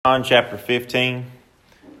John chapter 15,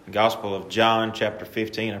 the Gospel of John chapter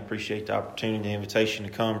 15. I appreciate the opportunity, the invitation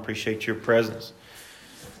to come. Appreciate your presence.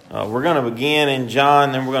 We're going to begin in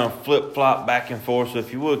John, then we're going to flip-flop back and forth. So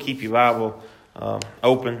if you will, keep your Bible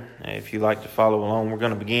open if you'd like to follow along. We're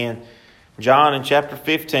going to begin John in chapter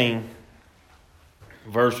 15,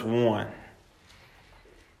 verse 1.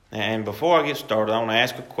 And before I get started, I want to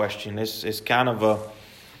ask a question. It's kind of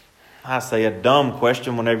a dumb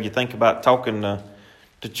question whenever you think about talking to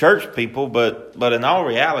church people, but in all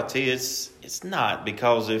reality, it's not,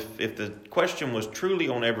 because if the question was truly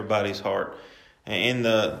on everybody's heart in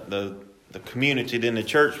the community, then the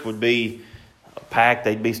church would be packed.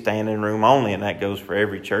 They'd be standing room only, and that goes for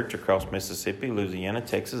every church across Mississippi, Louisiana,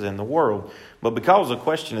 Texas, and the world. But because the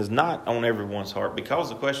question is not on everyone's heart, because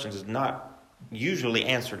the question is not usually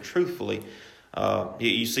answered truthfully,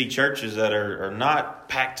 you see churches that are not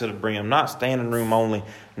packed to the brim, not standing room only,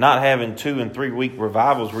 not having 2 and 3 week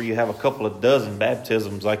revivals where you have a couple of dozen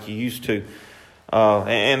baptisms like you used to.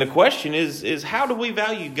 And the question is how do we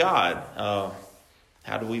value God?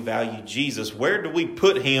 How do we value Jesus? Where do we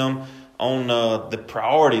put him on the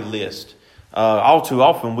priority list? All too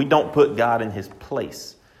often we don't put God in his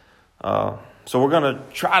place. So we're going to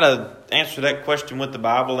try to answer that question with the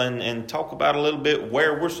Bible and talk about a little bit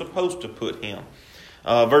where we're supposed to put him.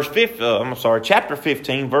 Chapter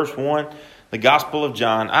 15, verse 1, the Gospel of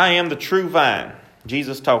John. I am the true vine.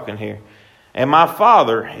 Jesus talking here. And my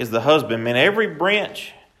Father is the husbandman. Every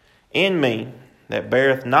branch in me that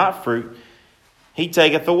beareth not fruit, he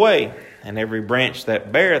taketh away. And every branch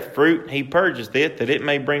that beareth fruit, he purgeth it, that it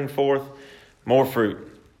may bring forth more fruit.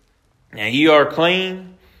 Now ye are clean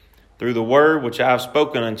through the word which I have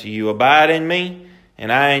spoken unto you. Abide in me,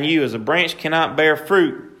 and I in you, as a branch cannot bear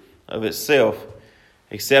fruit of itself,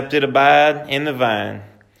 except it abide in the vine.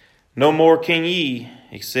 No more can ye,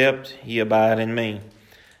 except ye abide in me.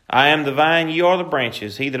 I am the vine, ye are the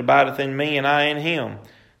branches. He that abideth in me, and I in him,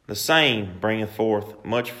 the same bringeth forth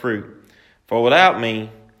much fruit. For without me,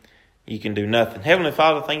 ye can do nothing. Heavenly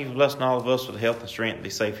Father, thank you for blessing all of us with health and strength to be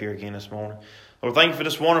safe here again this morning. Lord, thank you for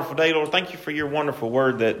this wonderful day. Lord, thank you for your wonderful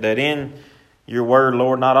word, that in your word,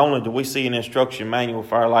 Lord, not only do we see an instruction manual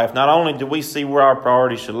for our life, not only do we see where our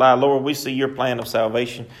priorities should lie, Lord, we see your plan of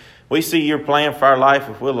salvation. We see your plan for our life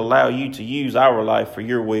if we'll allow you to use our life for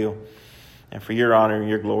your will and for your honor and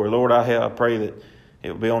your glory. Lord, I pray that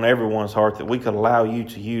it will be on everyone's heart that we could allow you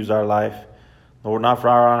to use our life, Lord, not for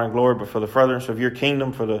our honor and glory, but for the furtherance of your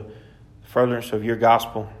kingdom, for the furtherance of your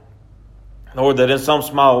gospel. Lord, that in some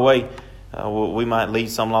small way, we might lead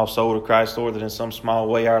some lost soul to Christ, Lord, that in some small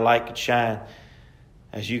way our light could shine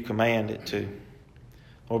as you command it to.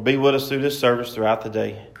 Lord, be with us through this service throughout the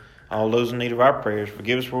day. All those in need of our prayers,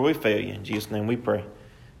 forgive us where we fail you. In Jesus' name we pray.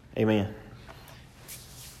 Amen.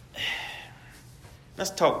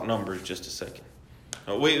 Let's talk numbers just a second.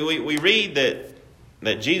 We read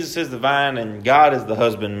that Jesus is the vine and God is the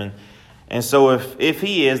husbandman. And so if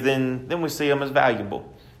he is, then we see him as valuable.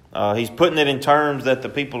 He's putting it in terms that the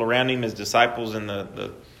people around him, his disciples and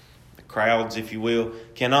the crowds, if you will,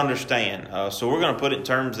 can understand. So we're going to put it in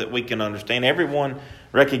terms that we can understand. Everyone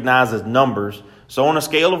recognizes numbers. So on a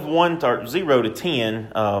scale of 0 to 10,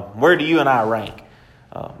 where do you and I rank?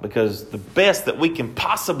 Because the best that we can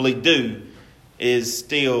possibly do is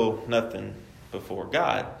still nothing before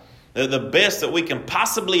God. The best that we can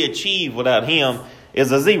possibly achieve without him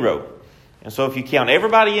is a 0. And so if you count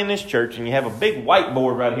everybody in this church and you have a big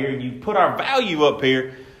whiteboard right here and you put our value up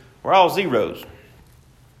here, we're all 0s.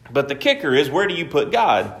 But the kicker is, where do you put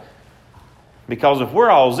God? Because if we're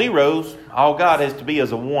all 0s, all God has to be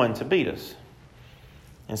is a 1 to beat us.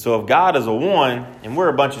 And so if God is a 1 and we're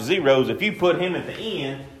a bunch of 0s, if you put him at the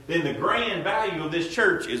end, then the grand value of this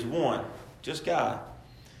church is 1. Just God.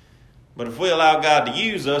 But if we allow God to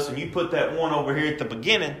use us and you put that 1 over here at the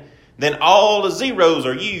beginning, then all the 0s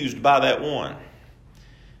are used by that 1.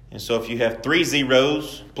 And so if you have 3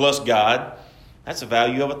 0s plus God, that's a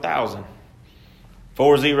value of 1,000.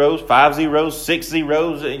 4 0s, 5 0s, 6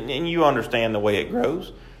 0s, and you understand the way it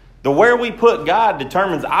grows. The where we put God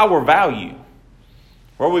determines our value.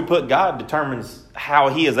 Where we put God determines how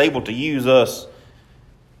he is able to use us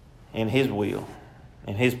in his will,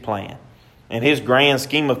 in his plan, in his grand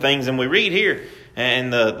scheme of things. And we read here,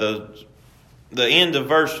 and the end of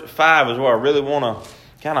verse 5 is where I really want to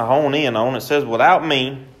kind of hone in on. It says, without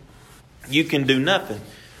me, you can do nothing.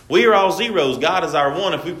 We are all 0s. God is our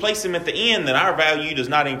 1. If we place him at the end, then our value does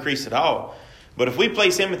not increase at all. But if we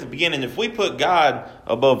place him at the beginning, if we put God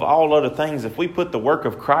above all other things, if we put the work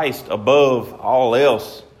of Christ above all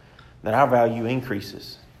else, then our value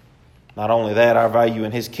increases. Not only that, our value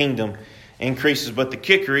in his kingdom increases, but the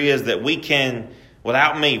kicker is that we can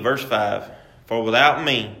Without me, verse 5, for without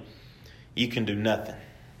me, you can do nothing.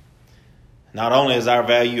 Not only is our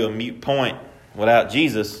value a moot point without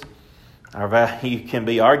Jesus, our value can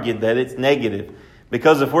be argued that it's negative.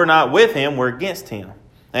 Because if we're not with him, we're against him.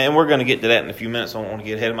 And we're going to get to that in a few minutes. I don't want to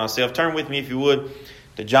get ahead of myself. Turn with me, if you would,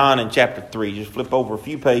 to John in chapter 3. Just flip over a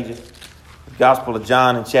few pages. The Gospel of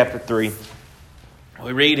John in chapter 3.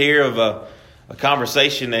 We read here of a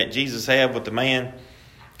conversation that Jesus had with a man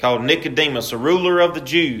called Nicodemus, a ruler of the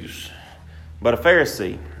Jews, but a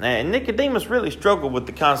Pharisee. And Nicodemus really struggled with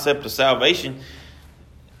the concept of salvation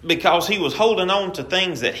because he was holding on to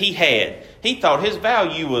things that he had. He thought his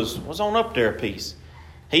value was on up there a piece.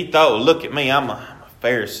 He thought, look at me, I'm a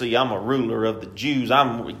Pharisee, I'm a ruler of the Jews,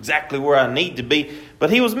 I'm exactly where I need to be. But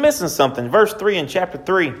he was missing something. Verse 2.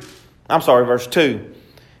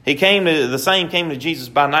 The same came to Jesus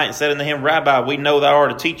by night and said unto him, Rabbi, we know thou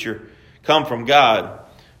art a teacher, come from God.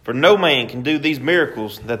 For no man can do these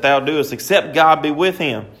miracles that thou doest, except God be with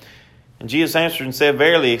him. And Jesus answered and said,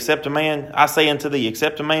 Verily, except a man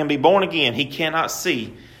be born again, he cannot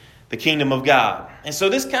see the kingdom of God. And so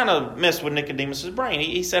this kind of messed with Nicodemus' brain.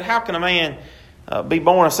 He said, how can a man be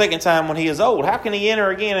born a second time when he is old? How can he enter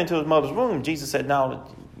again into his mother's womb? Jesus said, no,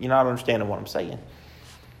 you're not understanding what I'm saying.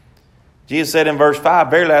 Jesus said in verse 5,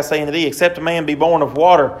 Verily I say unto thee, except a man be born of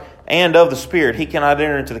water and of the Spirit, he cannot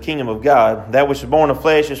enter into the kingdom of God. That which is born of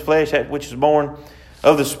flesh is flesh, that which is born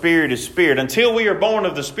of the Spirit is spirit. Until we are born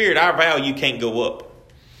of the Spirit, our value can't go up.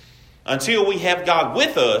 Until we have God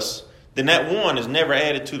with us, then that one is never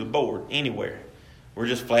added to the board anywhere. We're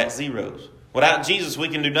just flat zeros. Without Jesus, we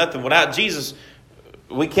can do nothing. Without Jesus,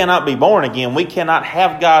 we cannot be born again. We cannot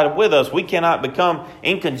have God with us. We cannot become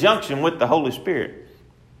in conjunction with the Holy Spirit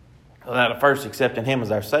without first accepting him as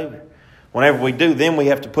our Savior. Whenever we do, then we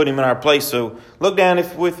have to put him in our place. So look down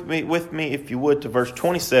with me, if you would, to verse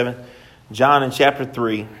 27, John in chapter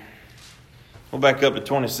 3. We'll back up to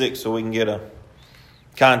 26 so we can get a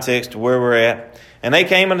context to where we're at. And they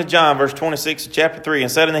came unto John, verse 26 of chapter 3,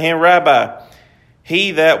 and said unto him, Rabbi,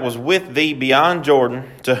 he that was with thee beyond Jordan,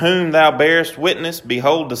 to whom thou bearest witness,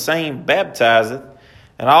 behold, the same baptizeth,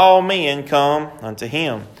 and all men come unto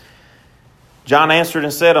him. John answered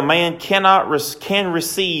and said, a man can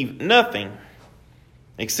receive nothing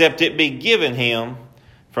except it be given him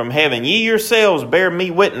from heaven. Ye yourselves bear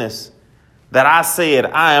me witness that I said,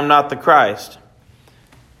 I am not the Christ,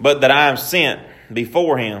 but that I am sent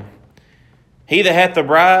before him. He that hath the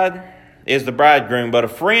bride is the bridegroom, but a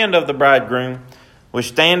friend of the bridegroom, which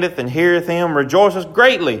standeth and heareth him, rejoices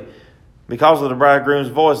greatly because of the bridegroom's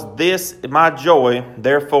voice. This my joy,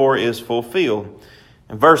 therefore, is fulfilled.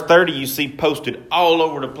 In verse 30, you see posted all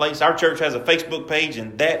over the place. Our church has a Facebook page,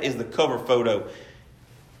 and that is the cover photo.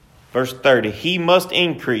 Verse 30, he must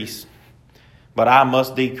increase, but I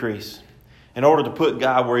must decrease. In order to put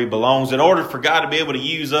God where he belongs, in order for God to be able to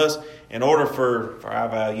use us, in order for our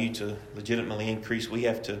value to legitimately increase, we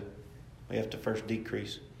have to first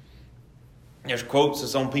decrease. There's quotes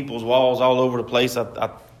that's on people's walls all over the place. I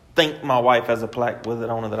think my wife has a plaque with it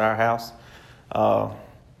on it at our house.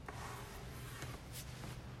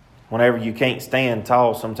 Whenever you can't stand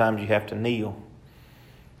tall, sometimes you have to kneel.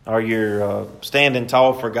 Or you're standing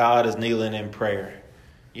tall for God is kneeling in prayer.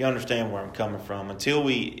 You understand where I'm coming from. Until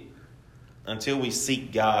we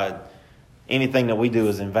seek God, anything that we do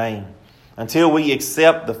is in vain. Until we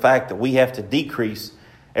accept the fact that we have to decrease,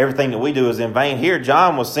 everything that we do is in vain. Here,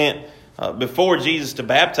 John was sent before Jesus to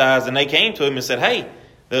baptize, and they came to him and said, hey,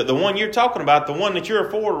 the one you're talking about, the one that you're a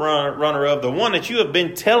forerunner of, the one that you have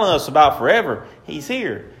been telling us about forever, he's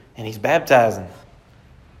here. And he's baptizing.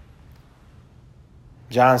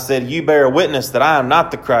 John said, you bear witness that I am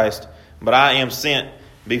not the Christ, but I am sent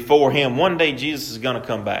before him. One day Jesus is going to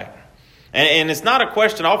come back. And it's not a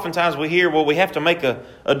question. Oftentimes we hear, well, we have to make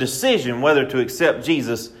a decision whether to accept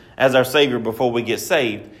Jesus as our Savior before we get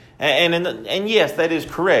saved. And yes, that is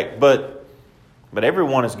correct. But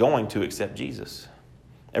everyone is going to accept Jesus.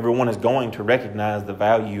 Everyone is going to recognize the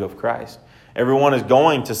value of Christ. Everyone is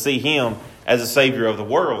going to see him as a Savior of the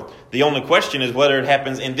world. The only question is whether it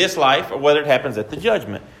happens in this life or whether it happens at the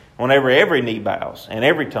judgment, whenever every knee bows and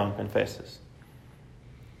every tongue confesses.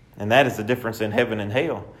 And that is the difference in heaven and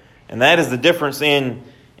hell. And that is the difference in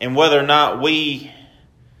whether or not we...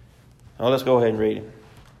 Well, let's go ahead and read it.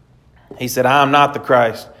 He said, I am not the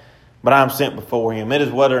Christ, but I am sent before him. It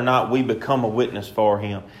is whether or not we become a witness for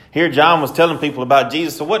him. Here John was telling people about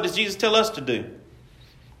Jesus. So what does Jesus tell us to do?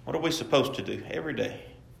 What are we supposed to do every day?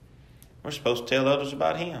 We're supposed to tell others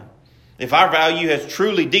about him. If our value has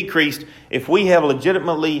truly decreased, if we have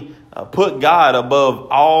legitimately put God above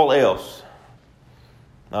all else,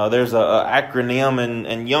 There's a acronym,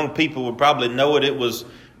 and young people would probably know it. It was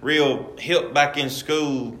real hip back in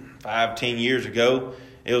school 5-10 years ago.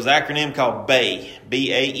 It was an acronym called BAE,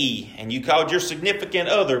 B-A-E. And you called your significant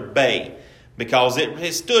other BAE because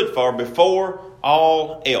it stood for before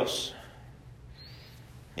all else.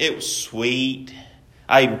 It was sweet.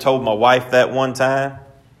 I even told my wife that one time.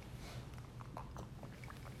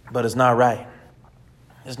 But it's not right.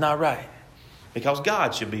 It's not right. Because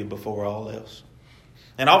God should be before all else.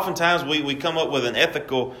 And oftentimes we come up with an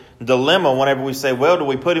ethical dilemma whenever we say, well, do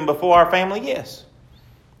we put him before our family? Yes.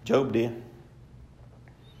 Job did.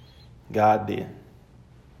 God did.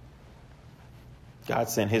 God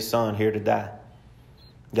sent his son here to die.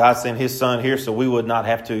 God sent his son here so we would not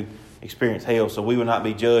have to experience hell, so we would not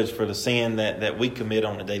be judged for the sin that we commit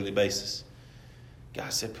on a daily basis.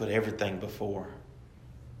 God said put everything before.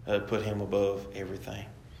 Put him above everything.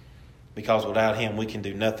 Because without him, we can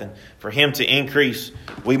do nothing. For him to increase,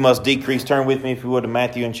 we must decrease. Turn with me, if you would, to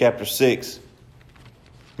Matthew in chapter 6.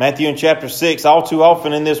 Matthew in chapter 6. All too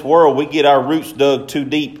often in this world, we get our roots dug too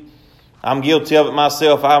deep. I'm guilty of it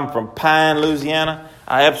myself. I'm from Pine, Louisiana.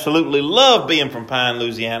 I absolutely love being from Pine,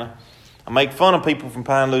 Louisiana. I make fun of people from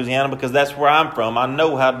Pine, Louisiana, because that's where I'm from. I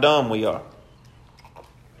know how dumb we are.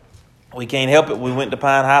 We can't help it. We went to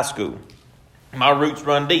Pine High School. My roots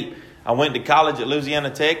run deep. I went to college at Louisiana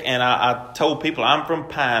Tech, and I told people I'm from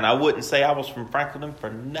Pine. I wouldn't say I was from Franklin for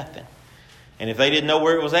nothing. And if they didn't know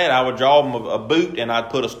where it was at, I would draw them a boot, and I'd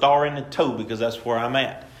put a star in the toe because that's where I'm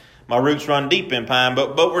at. My roots run deep in Pine,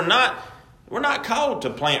 but we're not called to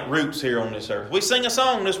plant roots here on this earth. We sing a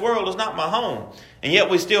song, this world is not my home. And yet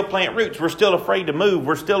we still plant roots. We're still afraid to move.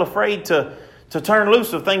 We're still afraid to turn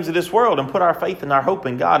loose of things of this world and put our faith and our hope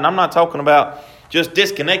in God. And I'm not talking about just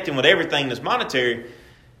disconnecting with everything that's monetary.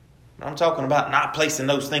 I'm talking about not placing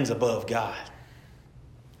those things above God.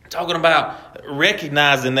 I'm talking about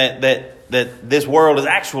recognizing that this world is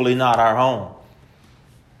actually not our home.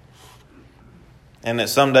 And that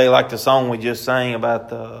someday, like the song we just sang about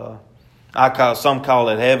some call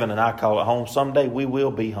it heaven and I call it home. Someday we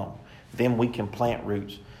will be home. Then we can plant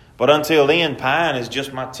roots. But until then, Pine is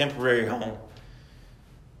just my temporary home.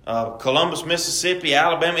 Columbus, Mississippi,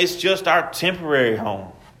 Alabama, it's just our temporary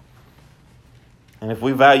home. And if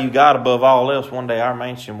we value God above all else, one day our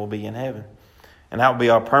mansion will be in heaven. And that will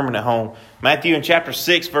be our permanent home. Matthew in chapter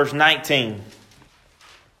 6, verse 19.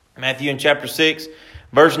 Matthew in chapter 6,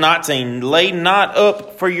 verse 19. Lay not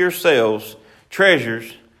up for yourselves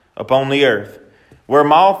treasures upon the earth, where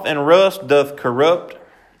moth and rust doth corrupt,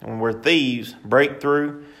 and where thieves break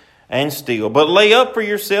through and steal. But lay up for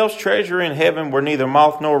yourselves treasure in heaven, where neither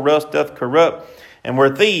moth nor rust doth corrupt, and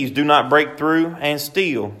where thieves do not break through and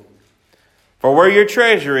steal. For where your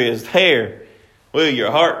treasure is, there will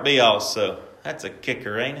your heart be also. That's a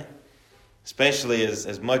kicker, ain't it? Especially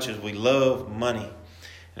as much as we love money,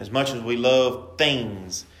 and as much as we love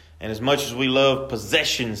things, and as much as we love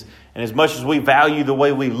possessions, and as much as we value the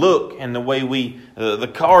way we look and the way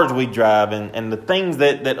the cars we drive and the things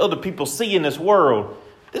that other people see in this world,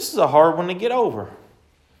 this is a hard one to get over.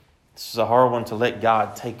 This is a hard one to let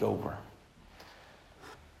God take over.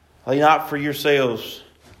 Lay not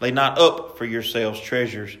up for yourselves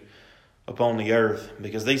treasures upon the earth,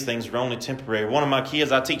 because these things are only temporary. One of my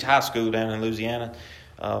kids, I teach high school down in Louisiana.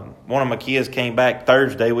 One of my kids came back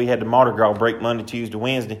Thursday. We had the Mardi Gras break Monday, Tuesday,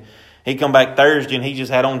 Wednesday. He come back Thursday and he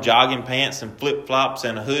just had on jogging pants and flip-flops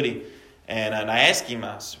and a hoodie. And I asked him,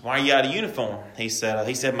 I said, why are you out of uniform? He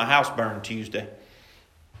said, my house burned Tuesday.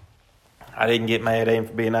 I didn't get mad at him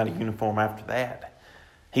for being out of uniform after that.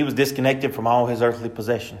 He was disconnected from all his earthly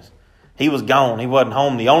possessions. He was gone. He wasn't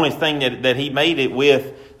home. The only thing that he made it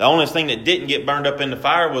with, the only thing that didn't get burned up in the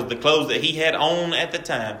fire was the clothes that he had on at the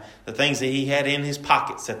time, the things that he had in his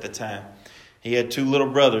pockets at the time. He had 2 little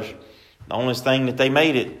brothers. The only thing that they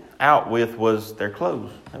made it out with was their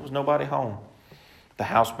clothes. There was nobody home. The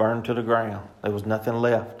house burned to the ground. There was nothing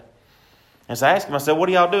left. And so I asked him, I said, what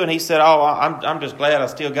are y'all doing? He said, I'm just glad I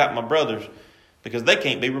still got my brothers, because they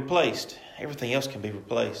can't be replaced. Everything else can be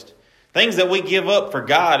replaced. Things that we give up for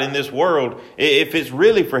God in this world, if it's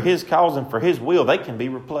really for His cause and for His will, they can be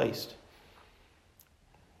replaced.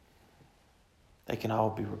 They can all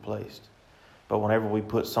be replaced. But whenever we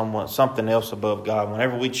put something else above God,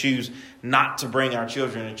 whenever we choose not to bring our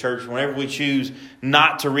children to church, whenever we choose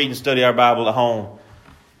not to read and study our Bible at home,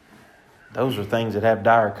 those are things that have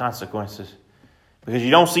dire consequences. Because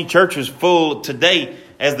you don't see churches full today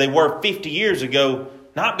as they were 50 years ago,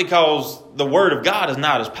 not because the Word of God is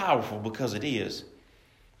not as powerful, because it is.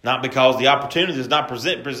 Not because the opportunity does not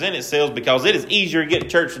present itself, because it is easier to get to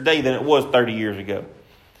church today than it was 30 years ago.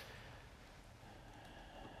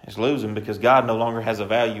 It's losing because God no longer has a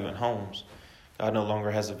value in homes. God no longer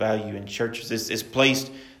has a value in churches. It's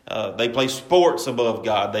placed. They place sports above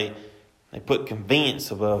God. They put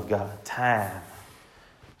convenience above God. Time.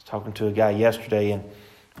 I was talking to a guy yesterday,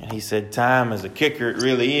 and he said, time is a kicker. It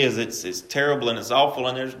really is. It's terrible and it's awful,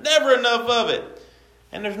 and there's never enough of it.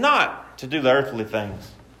 And there's not to do the earthly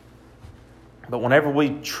things. But whenever we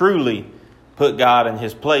truly put God in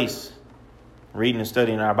His place, reading and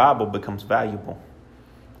studying our Bible becomes valuable.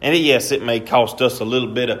 And yes, it may cost us a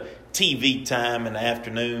little bit of TV time in the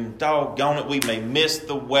afternoon. Doggone it, we may miss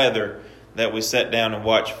the weather that we sat down and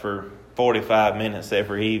watched for 45 minutes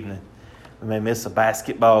every evening. We may miss a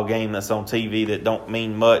basketball game that's on TV that don't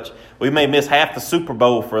mean much. We may miss half the Super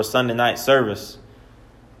Bowl for a Sunday night service.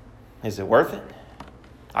 Is it worth it?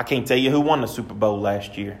 I can't tell you who won the Super Bowl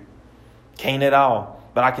last year. Can't at all.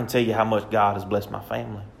 But I can tell you how much God has blessed my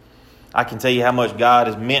family. I can tell you how much God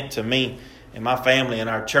has meant to me and my family and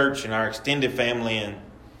our church and our extended family. And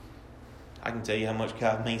I can tell you how much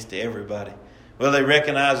God means to everybody. Whether they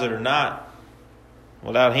recognize it or not,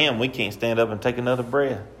 without Him, we can't stand up and take another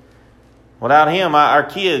breath. Without Him, our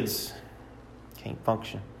kids can't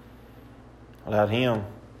function. Without Him,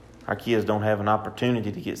 our kids don't have an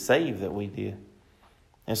opportunity to get saved that we did.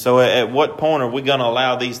 And so at what point are we going to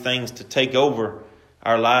allow these things to take over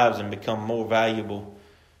our lives and become more valuable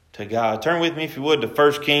to God? Turn with me, if you would, to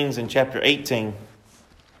 1 Kings in chapter 18.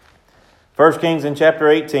 1 Kings in chapter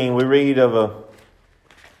 18, we read of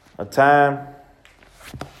a time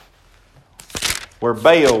where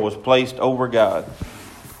Baal was placed over God.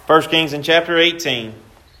 1 Kings in chapter 18.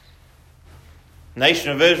 The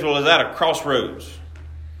nation of Israel is at a crossroads.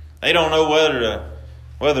 They don't know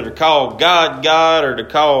whether to call God God or to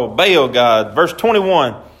call Baal God. Verse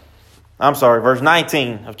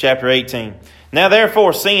 19 of chapter 18. Now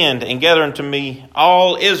therefore send and gather unto me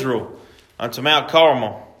all Israel unto Mount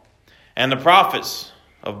Carmel, and the prophets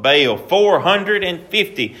of Baal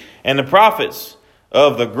 450, and the prophets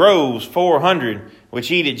of the groves 400,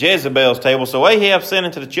 which eat at Jezebel's table. So Ahab sent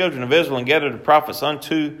unto the children of Israel and gathered the prophets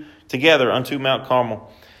together unto Mount Carmel.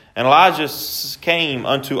 And Elijah came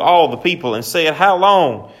unto all the people and said, How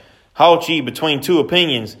long halt ye between two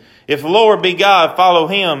opinions? If the Lord be God, follow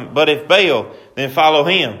Him. But if Baal, then follow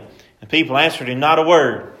him. And people answered him not a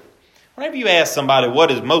word. Whenever you ask somebody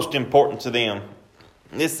what is most important to them,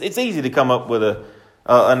 it's easy to come up with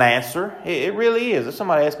an answer. It really is. If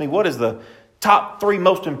somebody asks me, what is the top 3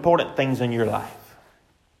 most important things in your life?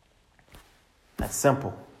 That's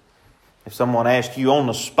simple. If someone asks you on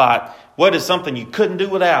the spot, what is something you couldn't do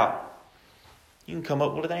without? You can come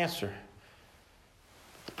up with an answer.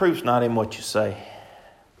 The proof's not in what you say.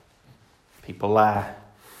 People lie.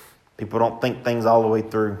 People don't think things all the way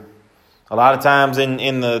through. A lot of times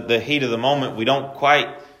in the heat of the moment, we don't quite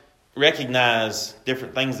recognize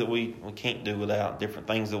different things that we can't do without, different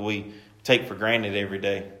things that we take for granted every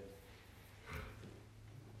day.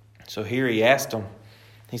 So here he asked them.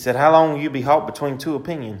 He said, how long will you be halt between two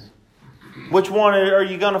opinions? Which one are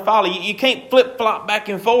you going to follow? You can't flip-flop back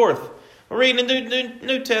and forth. We're reading the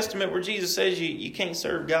New Testament where Jesus says you can't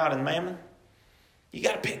serve God and mammon. You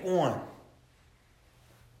got to pick one.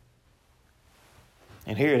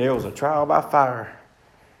 And here there was a trial by fire.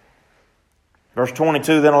 Verse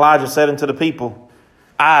 22, then Elijah said unto the people,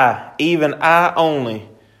 I, even I only,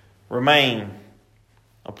 remain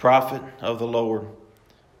a prophet of the Lord.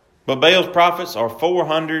 But Baal's prophets are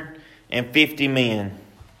 450 men.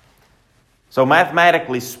 So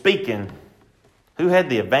mathematically speaking, who had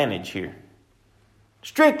the advantage here?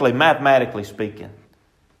 Strictly mathematically speaking,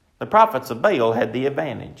 the prophets of Baal had the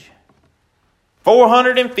advantage.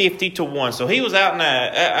 450 to 1. So he was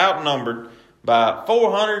outnumbered by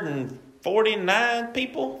 449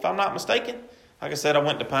 people, if I'm not mistaken. Like I said, I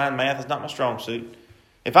went to Pine Math. It's not my strong suit.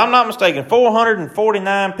 If I'm not mistaken,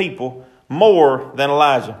 449 people more than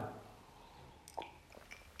Elijah.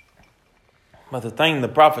 But the thing the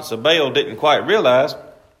prophets of Baal didn't quite realize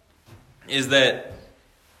is that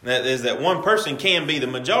one person can be the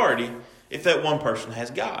majority if that one person has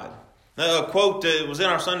God. Now, a quote was in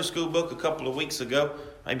our Sunday school book a couple of weeks ago,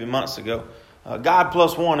 maybe months ago. God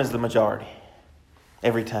plus one is the majority.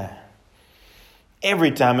 Every time.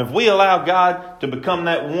 Every time. If we allow God to become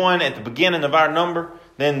that one at the beginning of our number,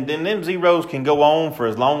 then them zeros can go on for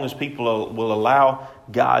as long as people will allow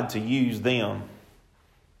God to use them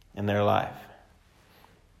in their life.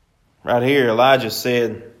 Right here, Elijah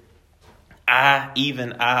said,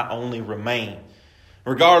 I only remain.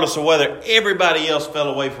 Regardless of whether everybody else fell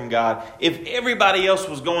away from God, if everybody else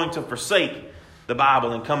was going to forsake the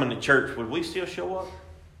Bible and come into church, would we still show up?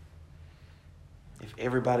 If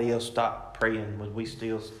everybody else stopped praying, would we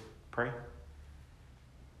still pray?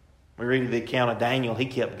 We read the account of Daniel. He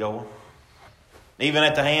kept going. Even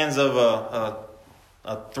at the hands of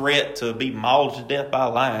a threat to be mauled to death by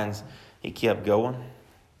lions, he kept going.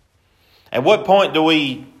 At what point do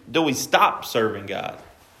we stop serving God?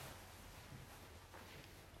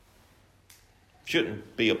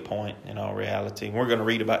 Shouldn't be a point in all reality. We're going to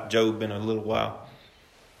read about Job in a little while.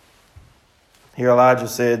 Here Elijah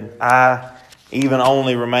said, I even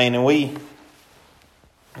only remain. And we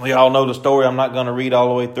all know the story. I'm not going to read all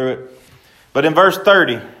the way through it. But in verse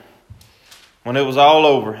 30, when it was all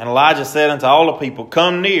over, and Elijah said unto all the people,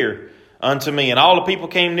 come near unto me. And all the people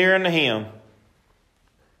came near unto him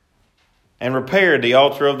and repaired the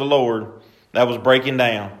altar of the Lord that was breaking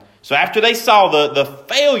down. So after they saw the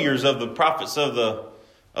failures of the prophets of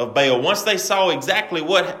Baal, once they saw exactly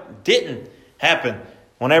what didn't happen,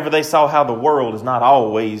 whenever they saw how the world is not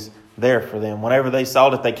always there for them, whenever they saw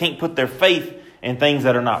that they can't put their faith in things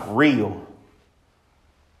that are not real,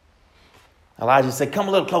 Elijah said, come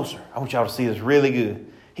a little closer. I want y'all to see this really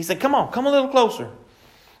good. He said, come a little closer.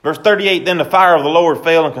 Verse 38, then the fire of the Lord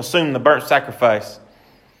fell and consumed the burnt sacrifice.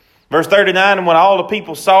 Verse 39, and when all the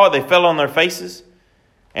people saw it, they fell on their faces.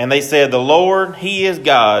 And they said, the Lord, He is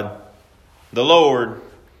God. The Lord,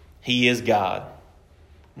 He is God.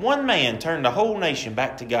 One man turned the whole nation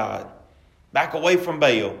back to God, back away from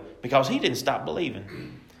Baal, because he didn't stop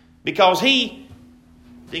believing. Because he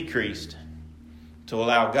decreased to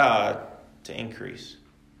allow God to increase.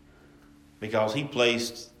 Because he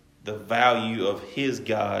placed the value of his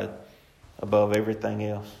God above everything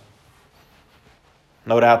else.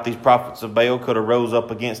 No doubt these prophets of Baal could have rose up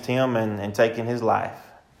against him and taken his life.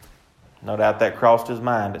 No doubt that crossed his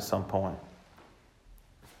mind at some point.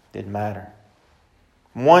 Didn't matter.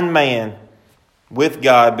 One man with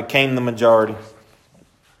God became the majority.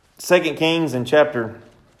 2 Kings in chapter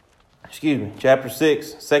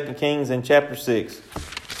 6. 2 Kings in chapter 6.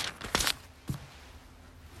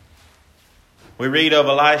 We read of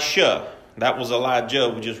Elisha. That was Elijah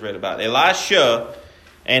we just read about. Elisha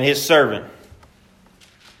and his servant.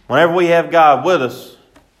 Whenever we have God with us,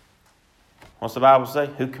 what's the Bible say?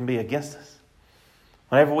 Who can be against us?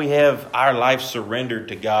 Whenever we have our life surrendered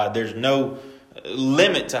to God, there's no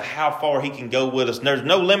limit to how far He can go with us. There's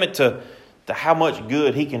no limit to how much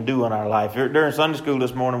good He can do in our life. During Sunday school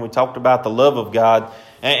this morning, we talked about the love of God.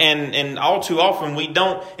 And all too often, we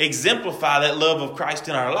don't exemplify that love of Christ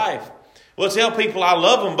in our life. We'll tell people I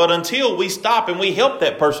love them, but until we stop and we help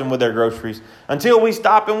that person with their groceries, until we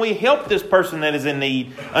stop and we help this person that is in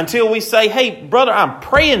need, until we say, hey, brother, I'm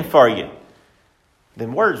praying for you,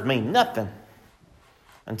 then words mean nothing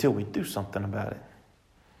until we do something about it.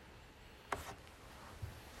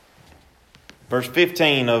 Verse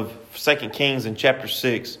 15 of 2 Kings in chapter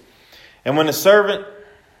 6. And when the servant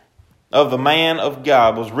of the man of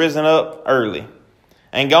God was risen up early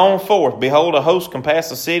and gone forth, behold, a host compassed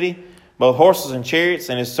the city, both horses and chariots.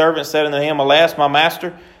 And his servant said unto him, alas, my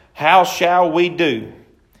master, how shall we do?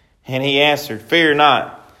 And he answered, fear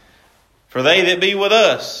not, for they that be with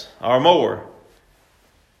us are more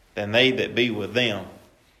than they that be with them.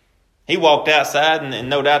 He walked outside, and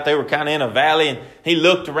no doubt they were kind of in a valley, and he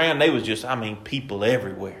looked around. They was just, people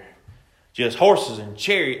everywhere. Just horses and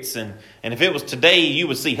chariots. And if it was today, you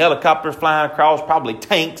would see helicopters flying across, probably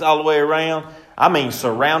tanks all the way around.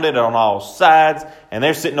 Surrounded on all sides. And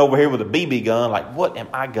they're sitting over here with a BB gun like, what am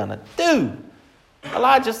I going to do?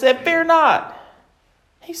 Elijah said, fear not.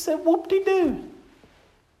 He said, whoop-de-doo.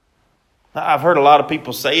 I've heard a lot of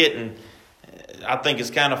people say it, and I think it's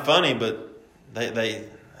kind of funny, but I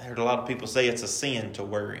heard a lot of people say it's a sin to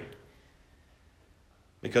worry.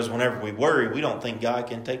 Because whenever we worry, we don't think God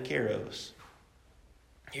can take care of us.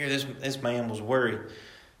 Here, this man was worried.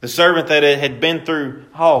 The servant that had been through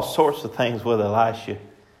all sorts of things with Elisha,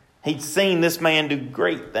 he'd seen this man do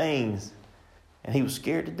great things, and he was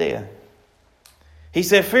scared to death. He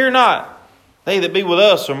said, fear not, they that be with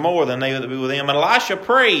us are more than they that be with them. And Elisha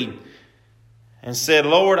prayed and said,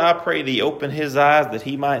 Lord, I pray thee, open his eyes that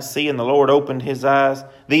he might see. And the Lord opened his eyes,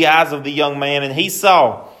 the eyes of the young man, and he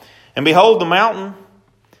saw. And behold, the mountain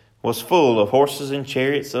was full of horses and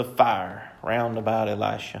chariots of fire round about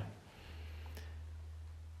Elisha.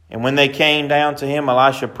 And when they came down to him,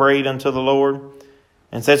 Elisha prayed unto the Lord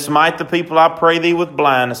and said, smite the people, I pray thee, with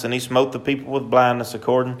blindness. And he smote the people with blindness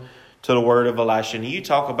according to the word of Elisha. And you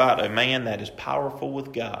talk about a man that is powerful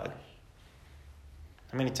with God.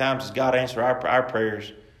 How many times does God answer our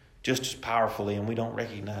prayers just as powerfully and we don't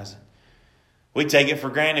recognize it? We take it for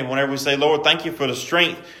granted whenever we say, Lord, thank you for the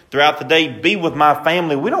strength throughout the day. Be with my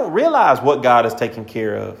family. We don't realize what God is taking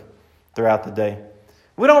care of throughout the day.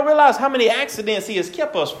 We don't realize how many accidents He has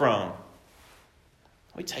kept us from.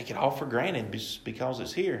 We take it all for granted because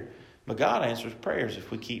it's here. But God answers prayers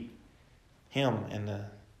if we keep Him in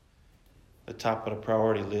the top of the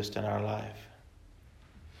priority list in our life.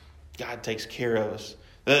 God takes care of us.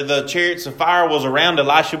 The chariots of fire was around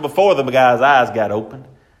Elisha before the guy's eyes got opened.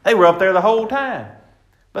 They were up there the whole time,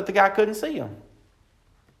 but the guy couldn't see them.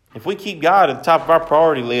 If we keep God at the top of our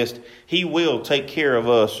priority list, He will take care of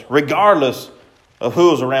us regardless of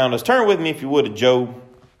who's around us. Turn with me, if you would, to Job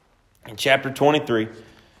in chapter 23.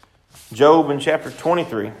 Job in chapter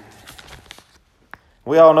 23.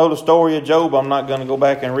 We all know the story of Job. I'm not going to go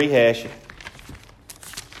back and rehash it.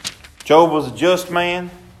 Job was a just man,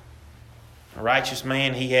 a righteous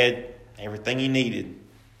man. He had everything he needed.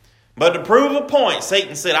 But to prove a point,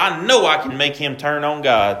 Satan said, I know I can make him turn on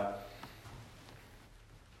God.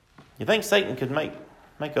 You think Satan could make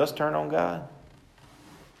us turn on God?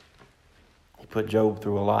 He put Job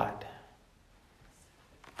through a lot.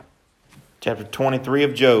 Chapter 23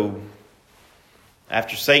 of Job.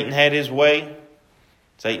 After Satan had his way,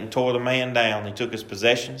 Satan tore the man down. He took his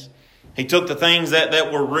possessions. He took the things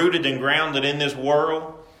that were rooted and grounded in this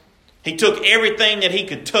world. He took everything that he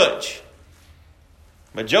could touch.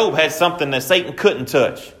 But Job had something that Satan couldn't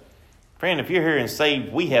touch. Friend, if you're here and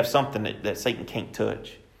saved, we have something that Satan can't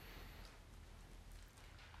touch.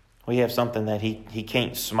 We have something that he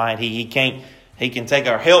can't smite. He can take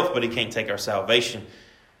our health, but he can't take our salvation.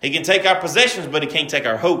 He can take our possessions, but he can't take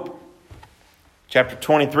our hope. Chapter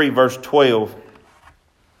 23, verse 12.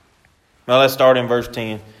 Now let's start in verse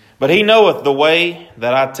 10. But he knoweth the way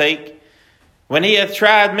that I take. When he hath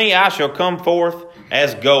tried me, I shall come forth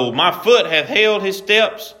as gold. My foot hath held his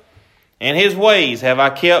steps, and his ways have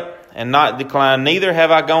I kept and not declined. Neither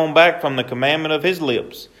have I gone back from the commandment of his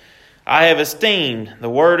lips. I have esteemed the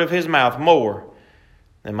word of his mouth more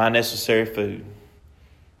than my necessary food.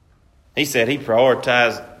 He said he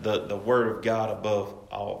prioritized the word of God above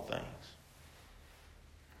all things.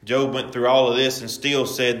 Job went through all of this and still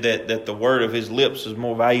said that the word of his lips is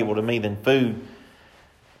more valuable to me than food.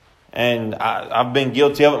 And I've been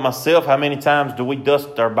guilty of it myself. How many times do we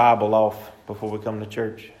dust our Bible off before we come to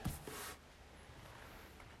church?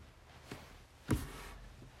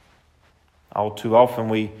 All too often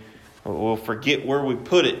we'll forget where we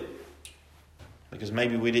put it because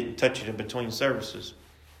maybe we didn't touch it in between services.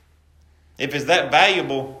 If it's that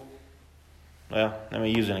valuable, well, let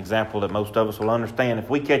me use an example that most of us will understand. If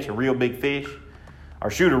we catch a real big fish or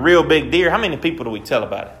shoot a real big deer, how many people do we tell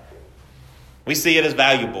about it? We see it as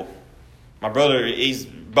valuable. My brother, he's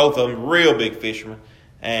both of them real big fishermen.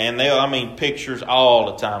 And pictures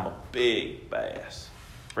all the time of big bass.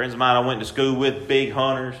 Friends of mine I went to school with, big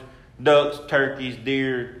hunters, ducks, turkeys,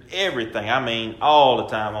 deer, everything. All the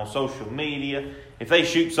time on social media. If they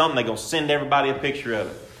shoot something, they're going to send everybody a picture of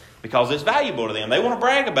it because it's valuable to them. They want to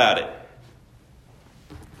brag about it.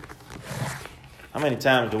 How many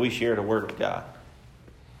times do we share the word of God?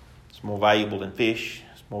 It's more valuable than fish.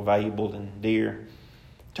 It's more valuable than deer,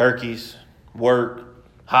 turkeys, work,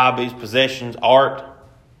 hobbies, possessions, art.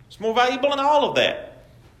 It's more valuable than all of that.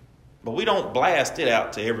 But we don't blast it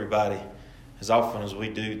out to everybody as often as we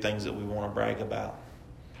do things that we want to brag about.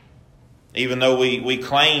 Even though we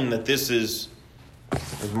claim that this is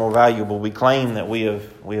more valuable, we claim that we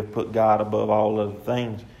have put God above all other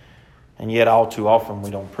things, and yet all too often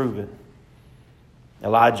we don't prove it.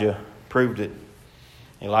 Elijah proved it.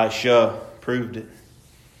 Elisha proved it.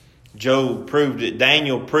 Job proved it.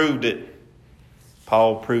 Daniel proved it.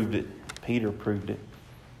 Paul proved it. Peter proved it.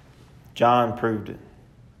 John proved it.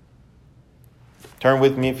 Turn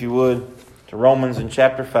with me, if you would, to Romans in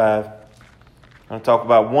chapter 5. I'm going to talk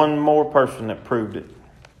about one more person that proved it.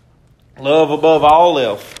 Love above all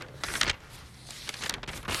else.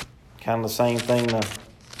 Kind of the same thing the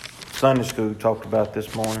Sunday school talked about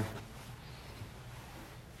this morning.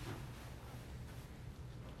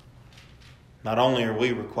 Not only are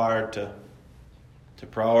we required to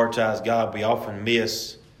prioritize God, we often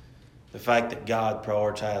miss the fact that God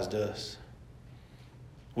prioritized us.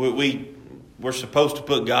 We're supposed to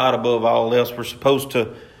put God above all else. We're supposed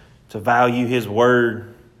to value His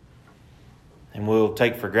Word. And we'll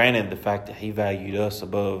take for granted the fact that He valued us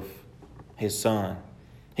above His Son.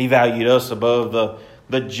 He valued us above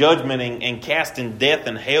the judgment and casting death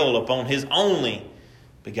and hell upon His only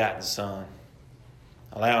begotten Son.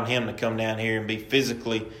 Allowing Him to come down here and be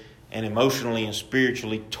physically and emotionally and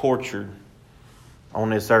spiritually tortured on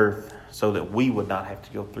this earth so that we would not have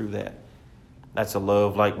to go through that. That's a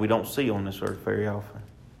love like we don't see on this earth very often.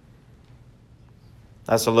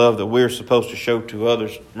 That's a love that we're supposed to show to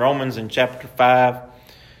others. Romans in chapter 5,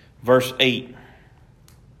 verse 8.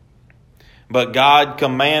 But God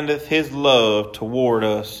commandeth His love toward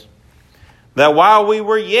us, that while we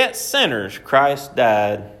were yet sinners, Christ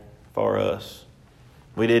died for us.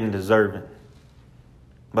 We didn't deserve it.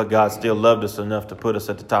 But God still loved us enough to put us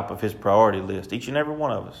at the top of his priority list, each and every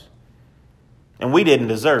one of us. And we didn't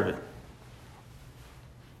deserve it.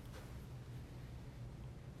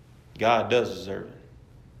 God does deserve it.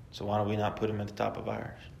 So why do we not put him at the top of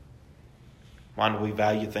ours? Why do we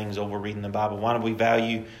value things over reading the Bible? Why do we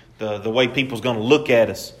value the way people's going to look at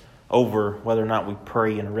us over whether or not we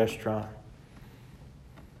pray in a restaurant?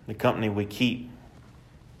 The company we keep,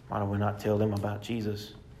 why do we not tell them about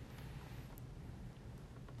Jesus?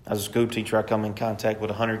 As a school teacher, I come in contact with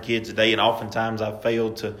 100 kids a day, and oftentimes I've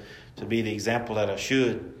failed to be the example that I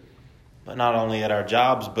should. But not only at our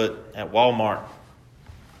jobs, but at Walmart,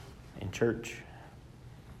 in church,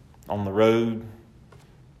 on the road,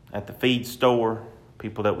 at the feed store,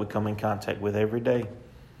 people that we come in contact with every day.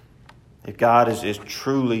 If God is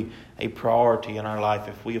truly a priority in our life,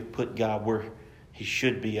 if we have put God where he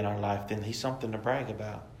should be in our life, then he's something to brag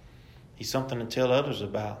about. He's something to tell others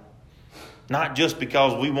about. Not just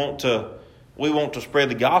because we want to spread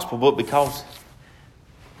the gospel, but because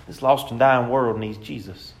this lost and dying world needs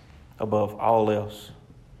Jesus above all else.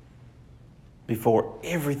 Before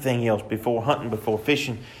everything else, before hunting, before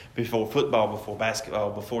fishing, before football, before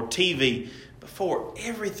basketball, before TV, before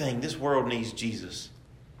everything, this world needs Jesus.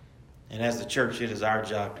 And as the church, it is our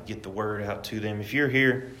job to get the word out to them. If you're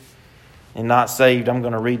here and not saved, I'm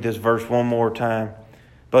going to read this verse one more time.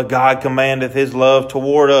 But God commandeth his love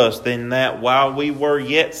toward us, then that while we were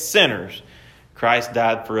yet sinners, Christ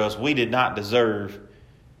died for us. We did not deserve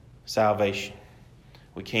salvation.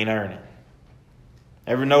 We can't earn it.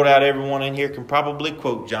 No doubt everyone in here can probably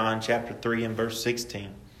quote John chapter 3 and verse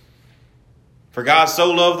 16. For God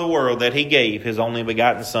so loved the world that he gave his only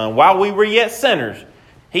begotten Son. While we were yet sinners,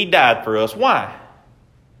 he died for us. Why?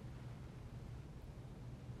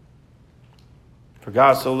 For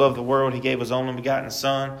God so loved the world, he gave his only begotten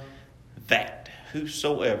Son, that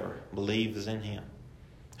whosoever believes in him.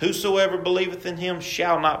 Whosoever believeth in him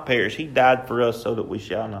shall not perish. He died for us so that we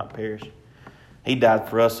shall not perish. He died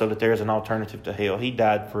for us so that there is an alternative to hell. He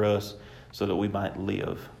died for us so that we might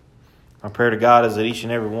live. My prayer to God is that each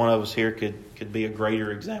and every one of us here could be a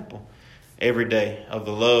greater example every day of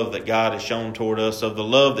the love that God has shown toward us, of the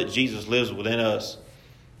love that Jesus lives within us.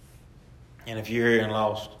 And if you're here and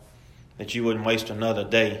lost, that you wouldn't waste another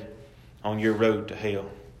day on your road to hell.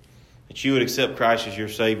 That you would accept Christ as your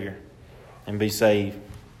Savior and be saved.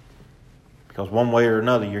 Because one way or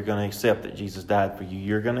another, you're going to accept that Jesus died for you.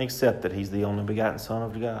 You're going to accept that he's the only begotten Son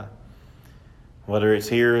of God. Whether it's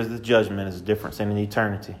here as the judgment is a difference in an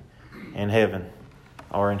eternity, in heaven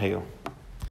or in hell.